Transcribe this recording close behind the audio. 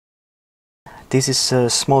This is a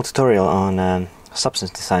small tutorial on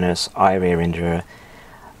Substance Designer's iRay renderer.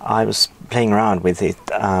 I was playing around with it.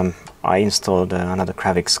 I installed another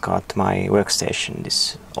graphics card to my workstation,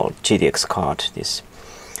 this old GTX card, this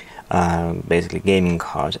basically gaming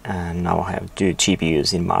card, and now I have two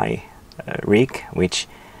GPUs in my rig, which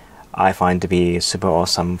I find to be super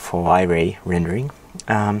awesome for iRay rendering.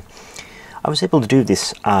 I was able to do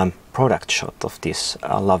this product shot of this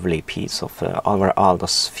lovely piece of Alvar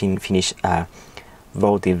Aalto's Finnish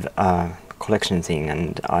votive collection thing,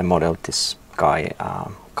 and I modeled this guy a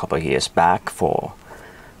couple of years back for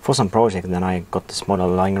some project, and then I got this model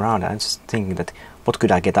lying around. I was thinking that what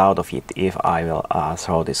could I get out of it if I will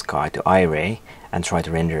throw this guy to iRay and try to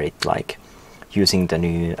render it like using the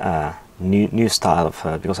new style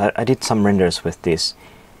of because I did some renders with this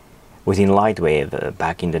within Lightwave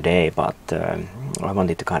back in the day, but I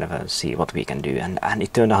wanted to kind of see what we can do, and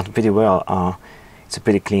it turned out pretty well. It's a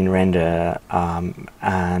pretty clean render,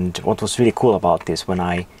 and what was really cool about this, when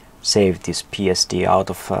I saved this PSD out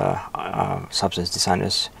of Substance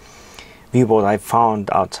Designer's viewport, I found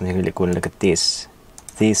out something really cool. Look at this.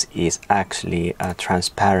 This is actually a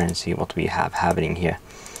transparency what we have happening here.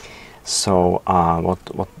 So what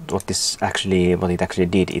it actually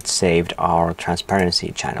did, it saved our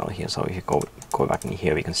transparency channel here. So if you go back in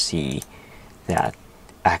here, we can see that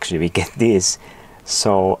actually we get this.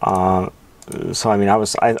 So I mean, I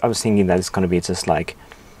was thinking that it's gonna be just like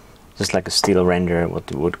a still render what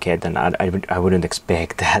you would get, and I wouldn't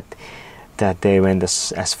expect that they went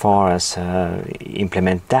as far as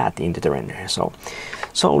implement that into the render.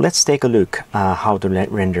 So let's take a look how to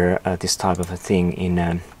render this type of a thing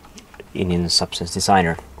in Substance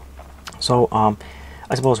Designer. So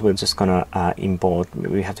I suppose we're just gonna import.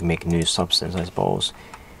 We have to make a new substance, I suppose.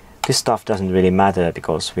 This stuff doesn't really matter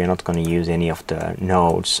because we're not going to use any of the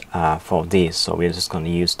nodes for this, so we're just going to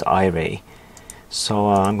use the iRay.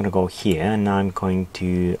 So I'm going to go here, and I'm going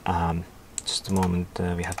to just a moment,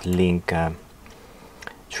 we have the link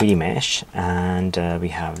 3D mesh, and we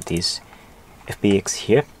have this FBX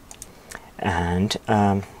here, and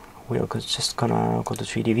we're just gonna go to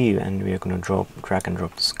 3D view, and we're gonna drag and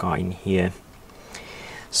drop this guy in here.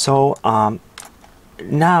 So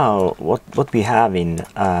now what we have in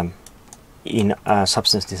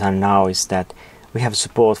Substance Design now is that we have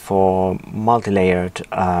support for multi-layered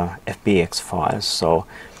FBX files. So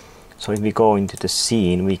if we go into the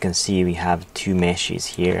scene, we can see we have two meshes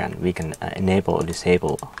here, and we can enable or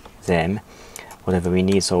disable them, whatever we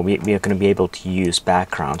need. So we are going to be able to use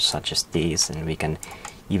backgrounds such as these, and we can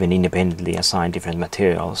even independently assign different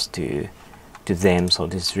materials to them. So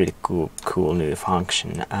this is really cool new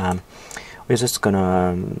function. We're just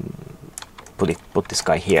gonna put this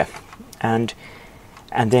guy here, and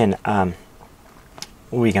then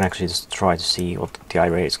we can actually just try to see what the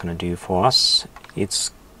iRay is gonna do for us.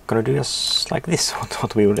 It's gonna do us like this,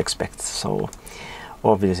 what we would expect. So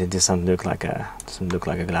obviously this doesn't look like a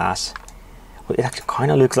glass. Well, it actually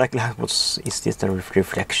kind of looks like glass. Is this the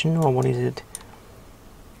reflection, or what is it?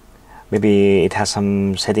 Maybe it has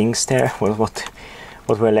some settings there.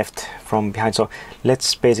 What were left from behind. So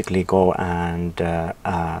let's basically go and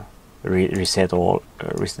reset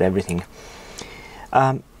everything.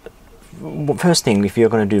 First thing, if you're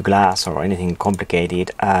going to do glass or anything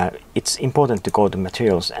complicated, it's important to go to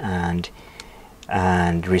materials and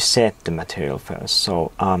reset the material first.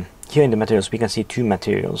 So here in the materials we can see two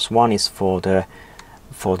materials. One is for the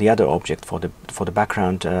other object, for the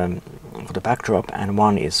background, for the backdrop, and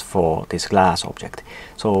one is for this glass object.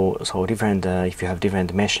 So different. If you have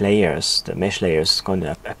different mesh layers, the mesh layers is going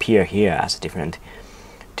to appear here as different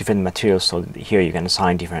materials. So here you can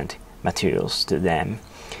assign different materials to them.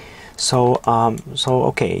 So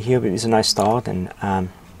okay, here is a nice start, and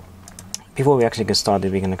before we actually get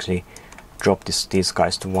started, we can actually drop these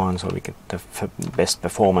guys to 1, so we get the best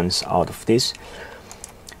performance out of this.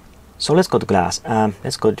 So let's go to glass.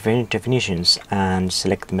 Let's go to definitions and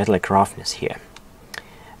select metallic roughness here,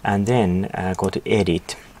 and then go to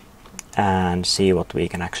edit and see what we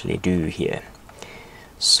can actually do here.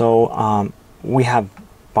 So we have a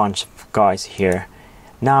bunch of guys here.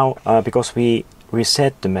 Now because we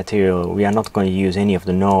reset the material, we are not going to use any of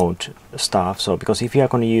the node stuff. So because if you are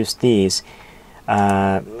going to use these,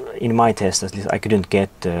 in my test at least, I couldn't get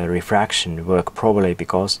the refraction work properly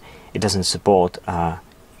because it doesn't support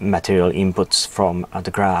material inputs from the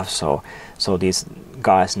graph. So these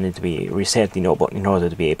guys need to be reset in order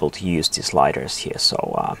to be able to use these sliders here.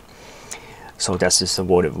 So that's just a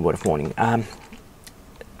word of warning.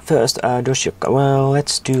 First, well,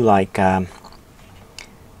 let's do like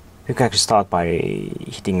we can actually start by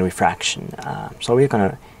hitting refraction. So we're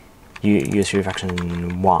gonna use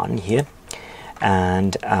refraction 1 here,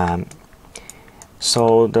 And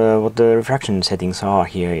so what the refraction settings are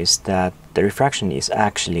here is that the refraction is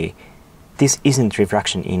actually, this isn't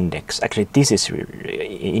refraction index, actually this is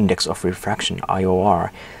index of refraction,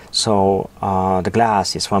 IOR. So the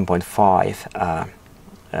glass is 1.5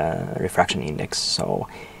 refraction index, so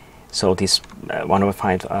this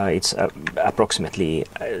 1.5, it's approximately,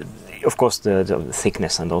 of course the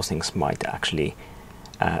thickness and those things might actually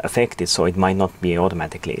affect it, so it might not be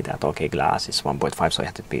automatically that okay, glass is 1.5, so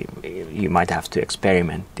you might have to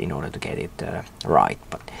experiment in order to get it right,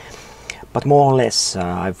 but more or less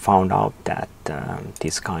I've found out that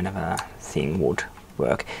this kind of a thing would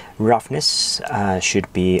work. Roughness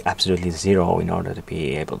should be absolutely 0 in order to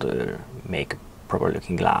be able to make a proper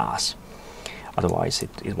looking glass, otherwise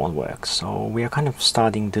it won't work. So we are kind of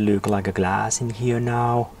starting to look like a glass in here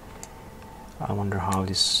now. I wonder how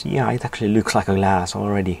this, yeah, it actually looks like a glass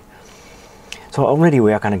already. So already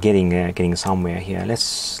we are kind of getting somewhere here.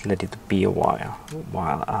 Let's let it be a while.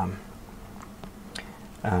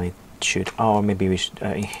 It should, or maybe we should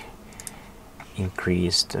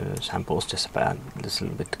increase the samples just a little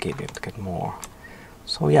bit to be able to get more.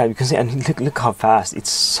 So yeah, you can see, and look how fast,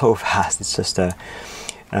 it's so fast. It's just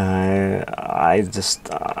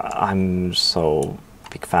I'm so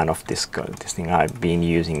big fan of this thing. I've been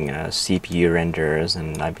using CPU renders,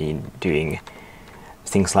 and I've been doing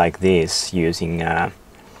things like this using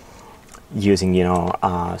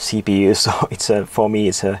CPU. So it's for me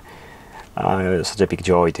it's such a big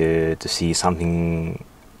joy to see something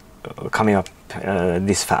coming up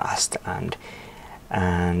this fast, and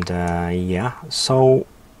yeah. So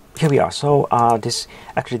here we are. So this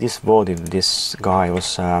votive, this guy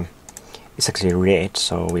was it's actually red,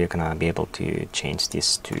 so we're gonna be able to change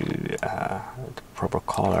this to the proper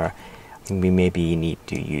color. I think we maybe need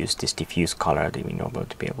to use this diffuse color to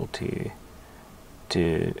be able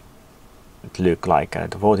to look like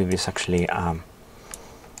the votive is actually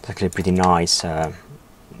it's actually pretty nice. I'm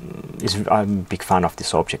a big fan of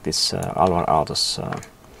this object. It's Alvar Aalto's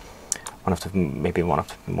one of the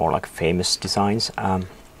more like famous designs.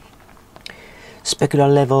 Specular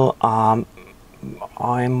level,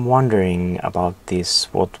 I'm wondering about this.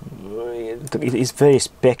 It is very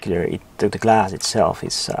specular. The glass itself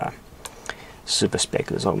is super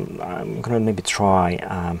specular. So I'm gonna maybe try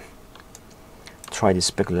this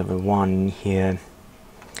specular level 1 here.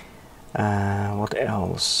 What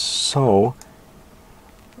else? So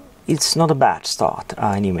it's not a bad start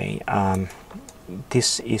anyway.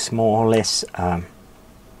 This is more or less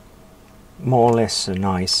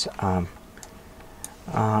nice.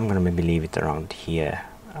 I'm gonna maybe leave it around here.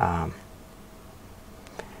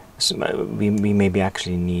 So we maybe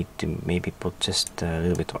actually need to maybe put just a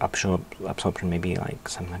little bit of absorption, maybe like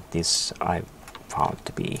something like this. I found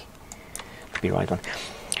to be right one.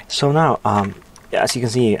 So now, as you can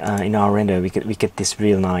see in our render, we get this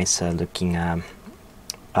real nice looking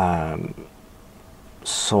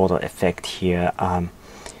sort of effect here.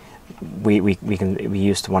 We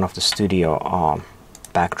used one of the studio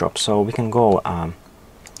backdrops, so we can go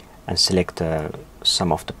and select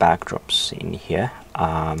some of the backdrops in here.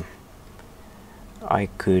 We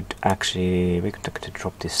could actually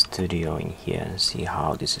drop this studio in here and see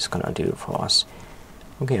how this is gonna do for us.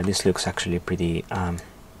 Okay, this looks actually pretty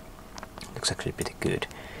good.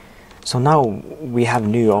 So now we have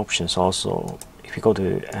new options also. If we go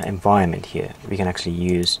to environment here, we can actually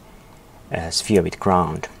use sphere with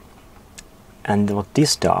ground, and what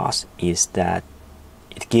this does is that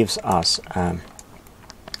it gives us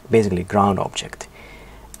basically ground object,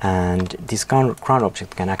 and this ground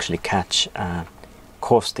object can actually catch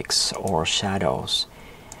caustics or shadows.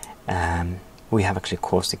 We have actually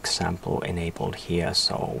caustic sample enabled here,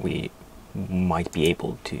 so we might be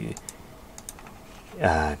able to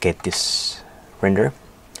get this render.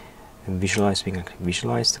 Visualize, we can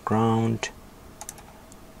visualize the ground.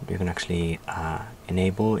 We can actually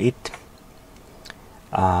enable it.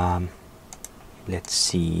 Let's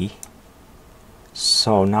see.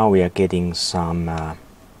 So now we are getting some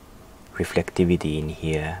reflectivity in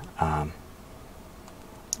here,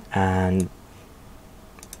 and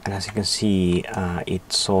as you can see,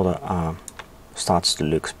 it sort of starts to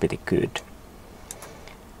look pretty good.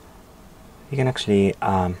 You can actually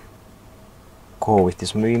go with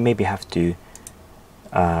this. We maybe have to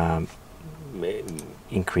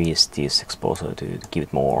increase this exposure to give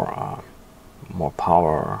it more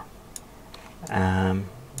power.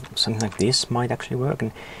 Something like this might actually work,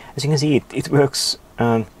 and as you can see, it works.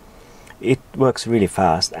 It works really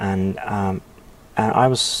fast, and I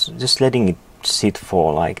was just letting it sit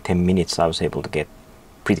for like 10 minutes. I was able to get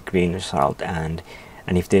pretty clean result, and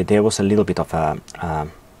if there was a little bit of a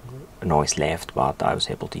noise left, but I was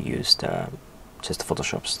able to use just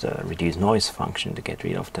Photoshop's reduce noise function to get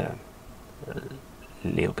rid of the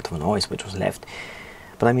little bit of noise which was left.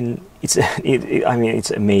 But I mean, it's I mean, it's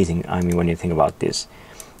amazing. I mean, when you think about this,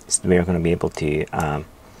 we're going to be able to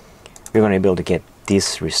get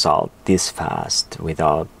this result this fast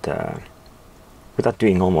without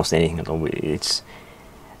doing almost anything at all. It's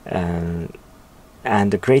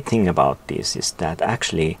and the great thing about this is that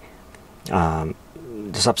actually the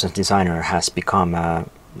Substance Designer has become a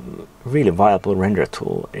really viable render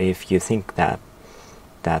tool. If you think that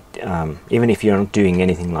even if you're not doing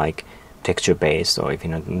anything like texture based, or if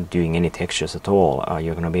you're not doing any textures at all,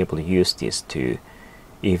 you're going to be able to use this to,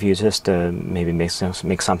 if you just maybe make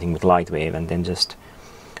something with Lightwave and then just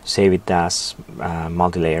save it as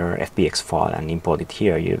multi-layer FBX file and import it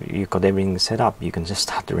here, you got everything set up. You can just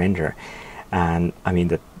start the render. And I mean,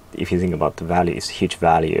 that if you think about the value, it's a huge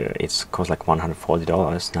value. It's cost like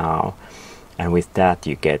 $140 now, and with that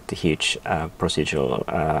you get the huge procedural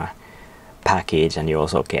package, and you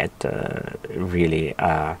also get really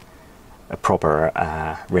a proper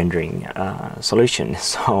rendering solution.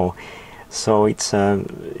 So it's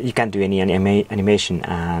you can't do any animation,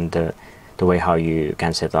 and the way how you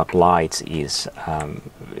can set up lights is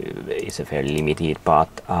fairly limited, but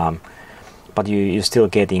you're still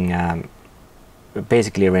getting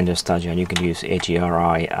basically a render studio, and you can use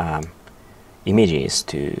AGRI images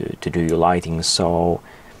to do your lighting. So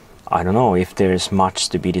I don't know if there's much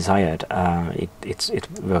to be desired. It's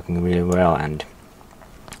working really well, and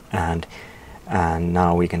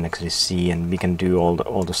now we can actually see, and we can do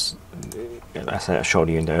all this, as I showed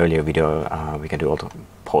you in the earlier video. We can do all the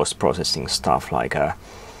post-processing stuff like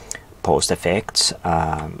post effects,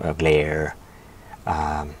 glare.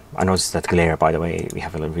 I noticed that glare, by the way, we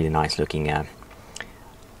have a really nice looking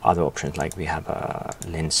other options, like we have a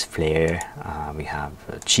lens flare, we have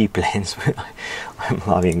a cheap lens. I'm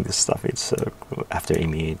loving this stuff. It's after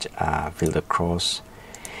image, filter cross,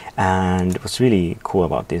 and what's really cool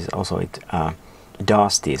about this also, it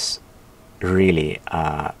does this really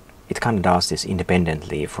it kind of does this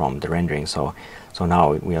independently from the rendering. So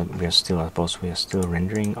now we are still, I suppose we are still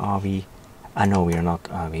rendering. Are we? No, we are not.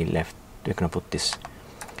 We're gonna put this.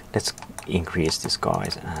 Let's increase this,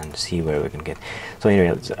 guys, and see where we can get. So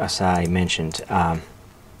anyway, as I mentioned,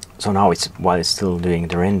 so now while it's still doing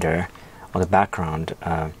the render on the background,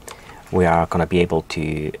 we are gonna be able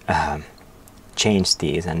to change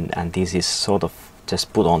these, and this is sort of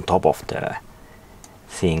just put on top of the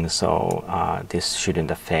thing. So this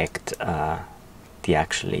shouldn't affect the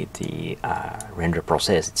render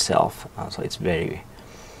process itself. So it's very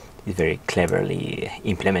cleverly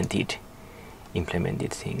implemented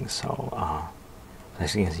thing. So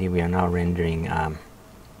as you can see, we are now rendering, and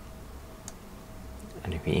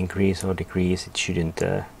if we increase or decrease, it shouldn't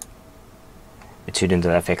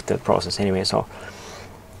affect the process anyway. So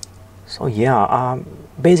yeah,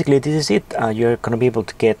 basically this is it. You're gonna be able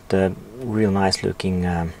to get the real nice looking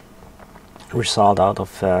result out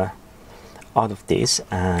of this,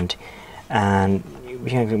 and we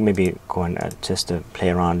can maybe go and just play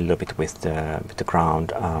around a little bit with the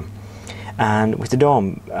ground. And with the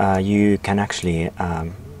dome, you can actually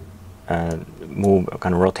move,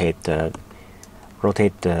 kind of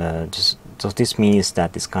rotate just. So this means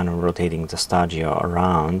that it's kind of rotating the studio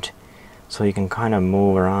around. So you can kind of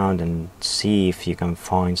move around and see if you can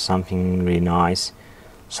find something really nice,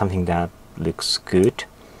 something that looks good.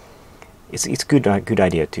 It's good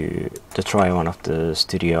idea to try one of the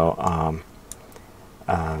studio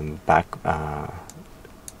back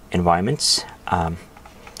environments.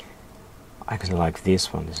 I actually like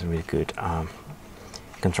this one. This is really good. You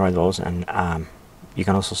can try those, and you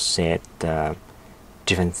can also set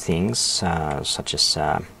different things, such as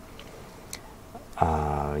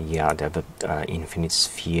yeah, the infinite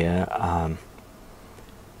sphere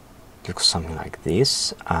looks something like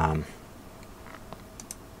this.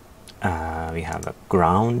 We have a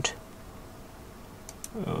ground.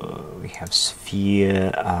 We have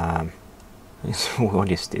sphere.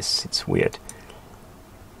 What is this? It's weird.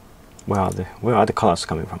 Where are the colors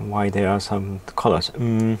coming from? Why there are some colors?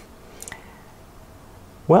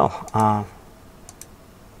 Well, I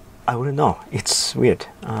wouldn't know. It's weird.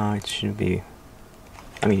 It should be.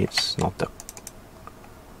 I mean, it's not the.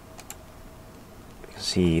 You can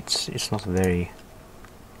see it's not very.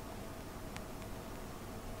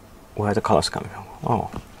 Where are the colors coming from?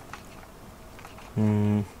 Oh.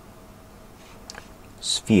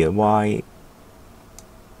 Sphere. Why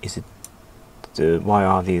is it? Why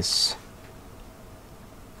are these?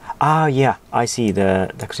 Ah, yeah, I see.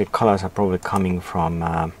 The actually colors are probably coming from.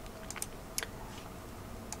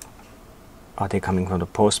 Are they coming from the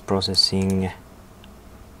post-processing?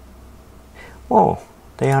 Oh,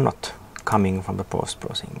 they are not coming from the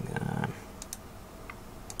post-processing.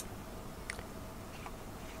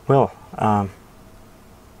 Well,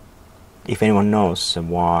 if anyone knows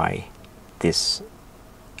why this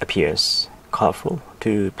appears colorful,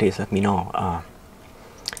 please let me know. I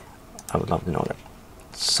would love to know that.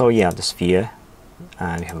 So yeah, the sphere,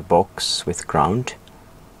 and we have a box with ground.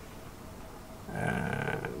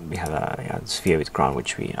 We have a sphere with ground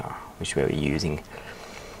which we were using.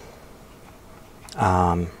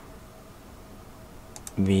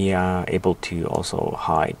 We are able to also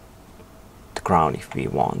hide the ground if we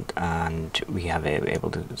want, and we have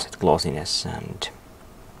able to set glossiness and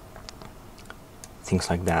things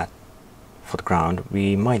like that for the ground.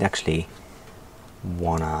 We might actually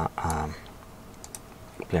wanna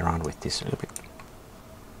play around with this a little bit.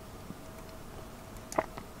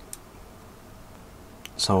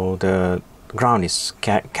 So the ground is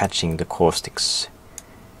catching the caustics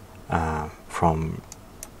from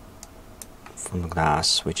the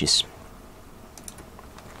glass, which is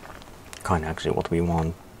kind of actually what we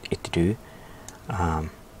want it to do. If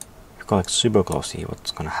you go like super glossy,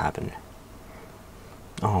 what's gonna happen?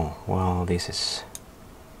 Oh, well, this is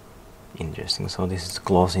interesting. So this is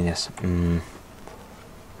glossiness. Kind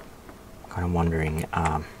of wondering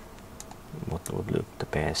what would look the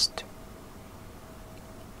best.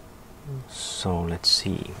 So let's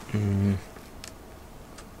see.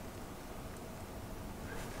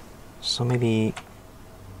 So maybe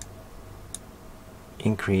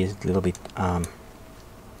increase a little bit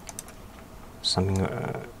something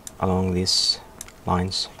along these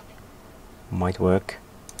lines might work.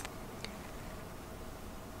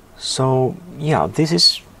 So yeah, this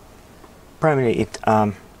is primarily it.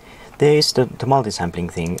 There is the multi-sampling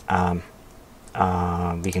thing.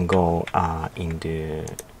 We can go into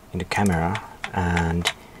camera,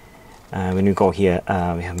 and when we go here,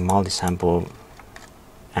 we have multi-sample,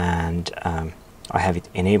 and I have it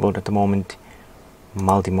enabled at the moment.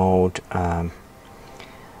 Multi-mode.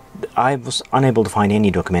 I was unable to find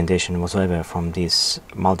any documentation whatsoever from these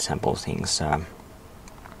multi-sample things.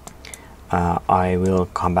 I will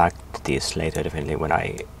come back to this later, definitely, when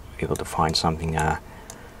I able to find something.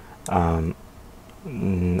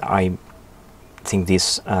 I think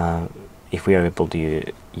this, if we are able to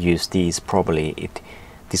use these properly,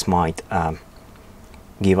 this might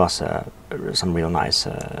give us some real nice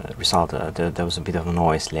result. There was a bit of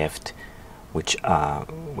noise left, which I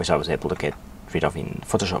was able to get rid of in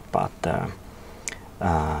Photoshop, but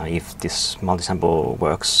if this multi-sample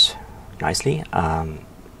works nicely,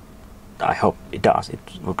 I hope it does. It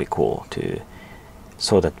would be cool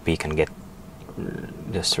so that we can get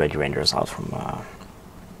just ready renders out from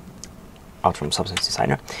Substance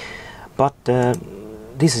Designer. But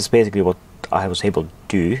this is basically what I was able to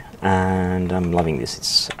do, and I'm loving this.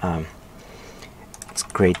 It's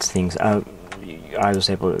great things. I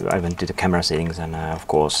went to the camera settings, and of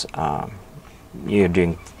course you're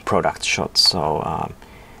doing product shots, so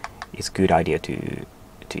it's a good idea to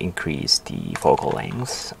increase the focal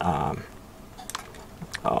length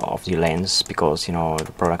of the lens, because you know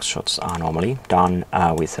the product shots are normally done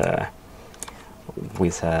with a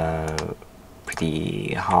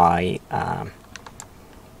pretty high,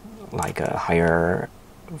 like a higher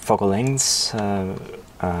focal lengths,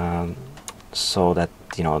 so that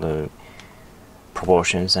you know the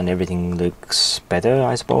proportions and everything looks better,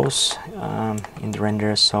 I suppose, in the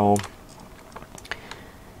render. So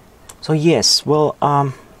yes, well,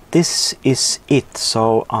 this is it.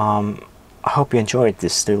 So I hope you enjoyed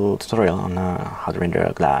this little tutorial on how to render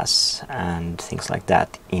a glass and things like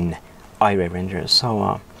that in iRay render.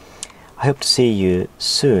 So I hope to see you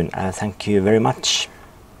soon. Thank you very much.